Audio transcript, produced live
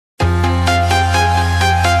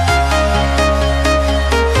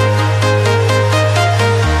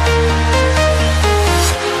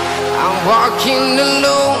walking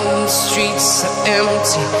alone, the streets are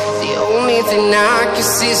empty. The only thing I can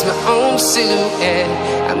see is my own silhouette.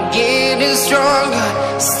 I'm getting stronger,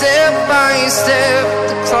 step by step.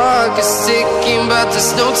 The clock is ticking, but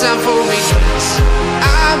there's no time for regrets.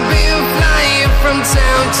 I've been flying from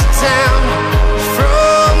town to town,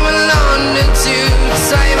 from London to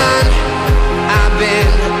Taiwan. I've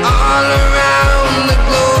been all around the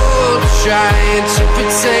globe, trying to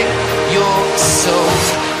protect your soul.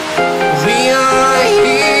 We are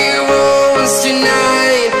heroes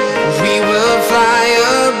tonight. We will fly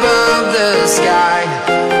above the sky.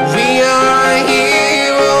 We are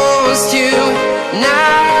heroes tonight.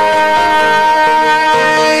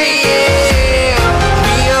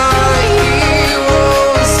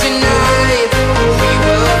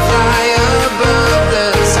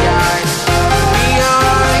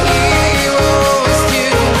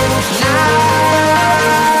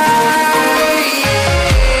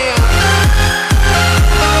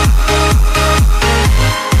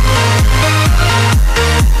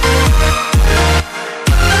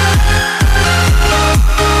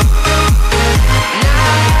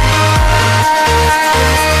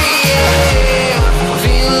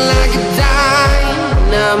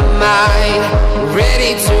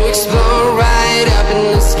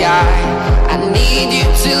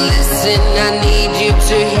 I need you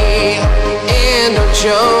to hear, and don't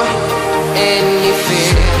show any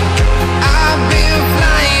fear. I've been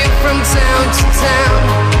flying from town to town,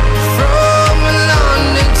 from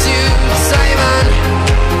London to Taiwan.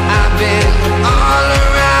 I've been all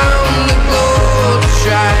around the globe,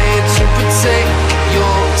 trying to protect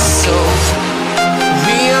your soul.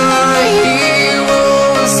 We are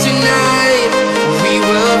heroes tonight. We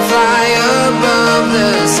will fly above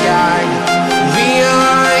the sky. We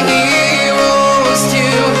are heroes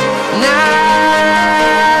tonight,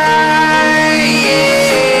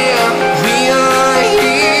 yeah. We are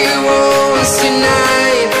heroes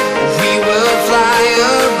tonight. We will fly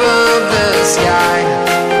above the sky.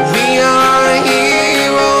 We are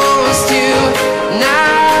heroes tonight,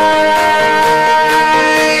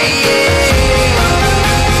 yeah.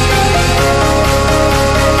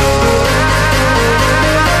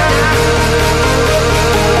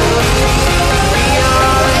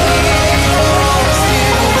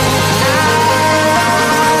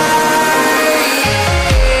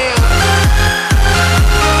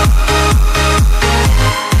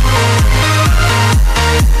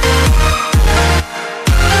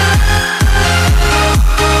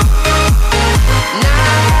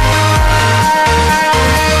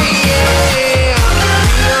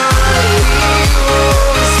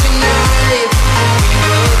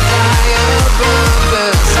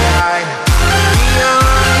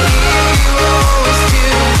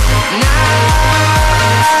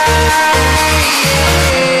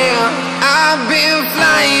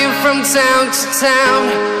 Town to town,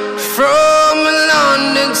 from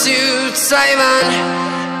London to Taiwan.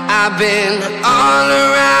 I've been all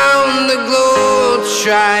around the globe,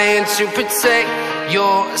 trying to protect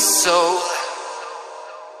your soul.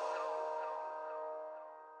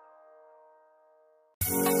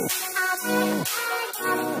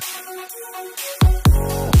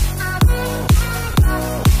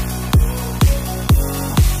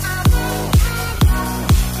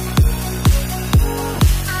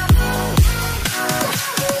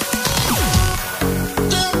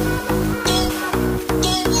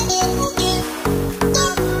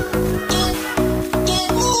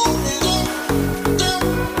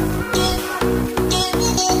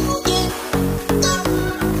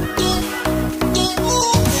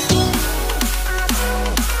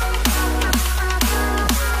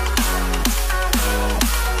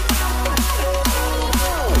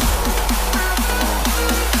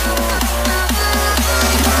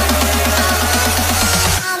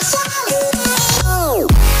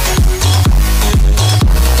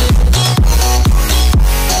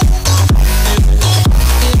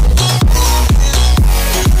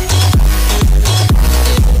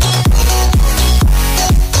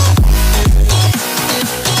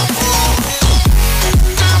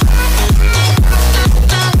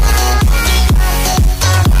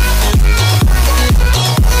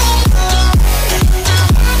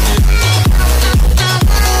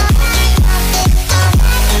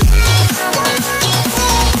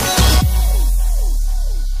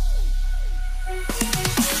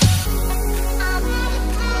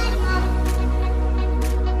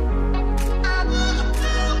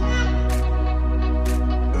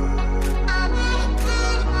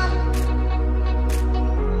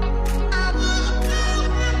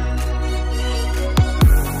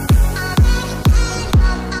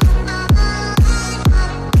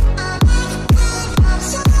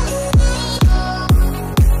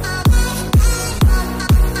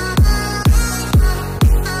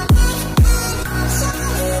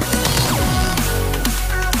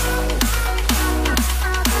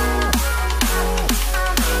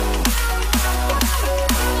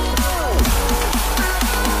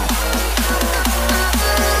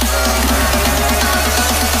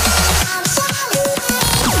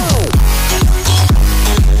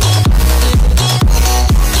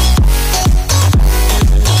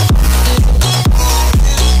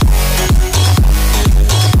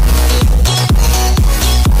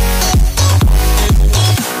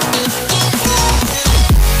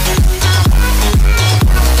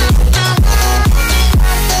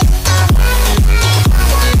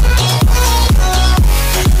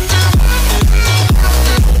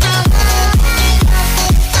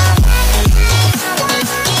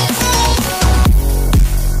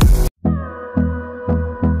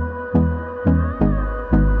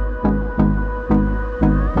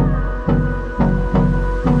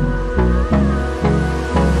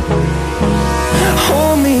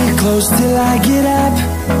 close till I get up.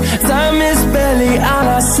 Time is barely on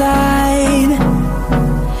our side.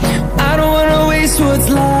 I don't wanna waste what's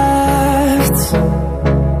left.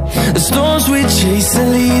 The storms we chase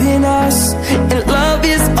are leading us, and love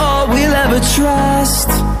is all we'll ever trust.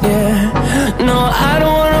 Yeah, no, I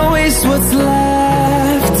don't wanna waste what's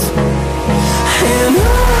left. And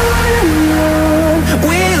on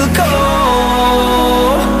we'll go,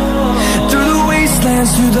 through the wastelands,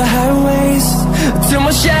 through the highways, till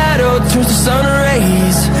my shadow turns to sun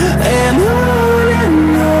rays. And on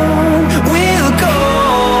we'll go,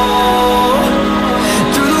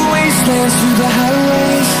 through the wastelands, through the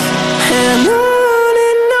highways, and on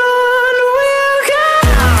we'll go.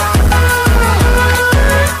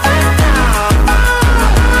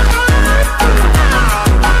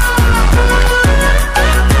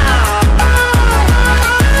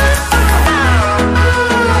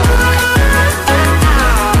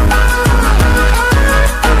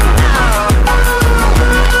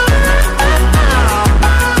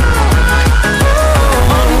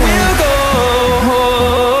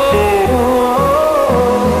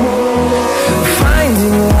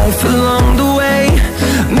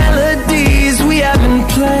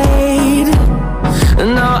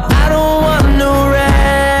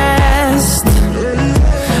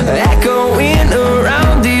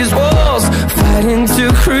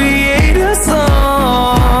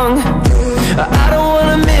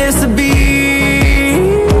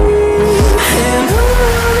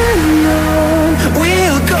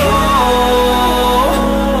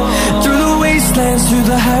 Through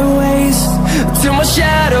the highways, till my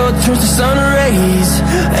shadow turns to sun rays.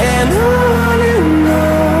 And on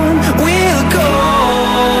we'll go,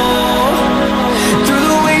 through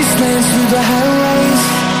the wastelands, through the highways,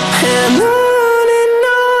 and on we'll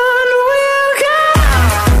go.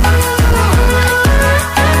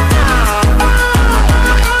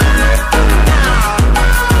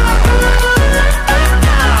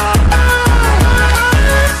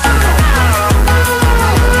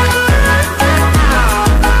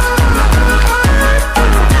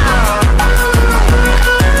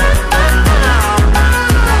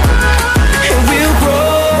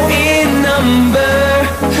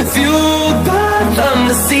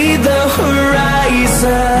 See the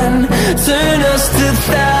horizon, turn us to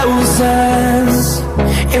thousands,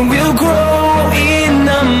 and we'll grow in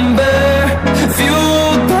number,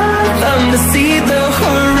 fueled by them. To see the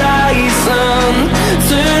horizon,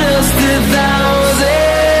 turn us to thousands,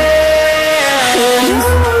 and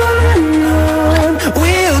on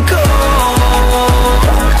we'll go,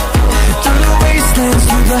 through the wastelands,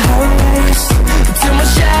 through the highways, till my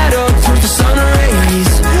shadow turns to sun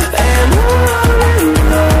rays. And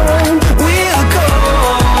on we'll go,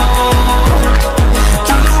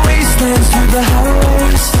 through the wastelands, through the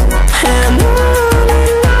highways, and on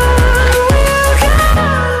we'll go.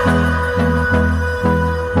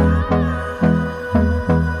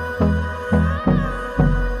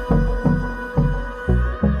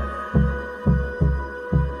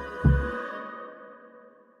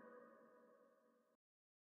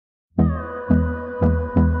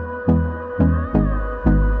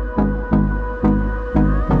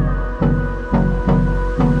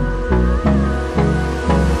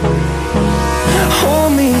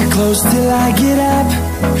 Close till I get up.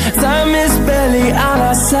 Time is barely on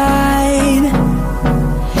our side.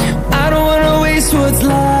 I don't wanna waste what's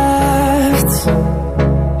left.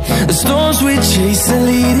 The storms we chase are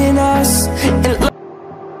leading us, and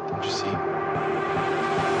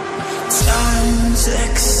time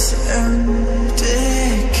ticks and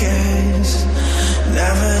decays,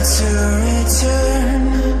 never to return,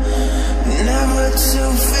 never to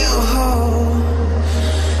feel whole.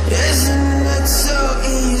 Isn't it so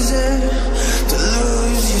easy to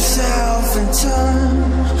lose yourself in time,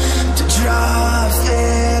 to draw a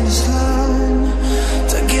finish line,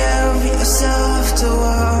 to give yourself to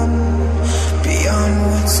one beyond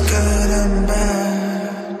what's good and bad?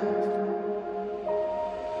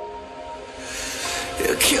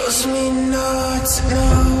 It kills me not to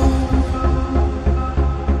know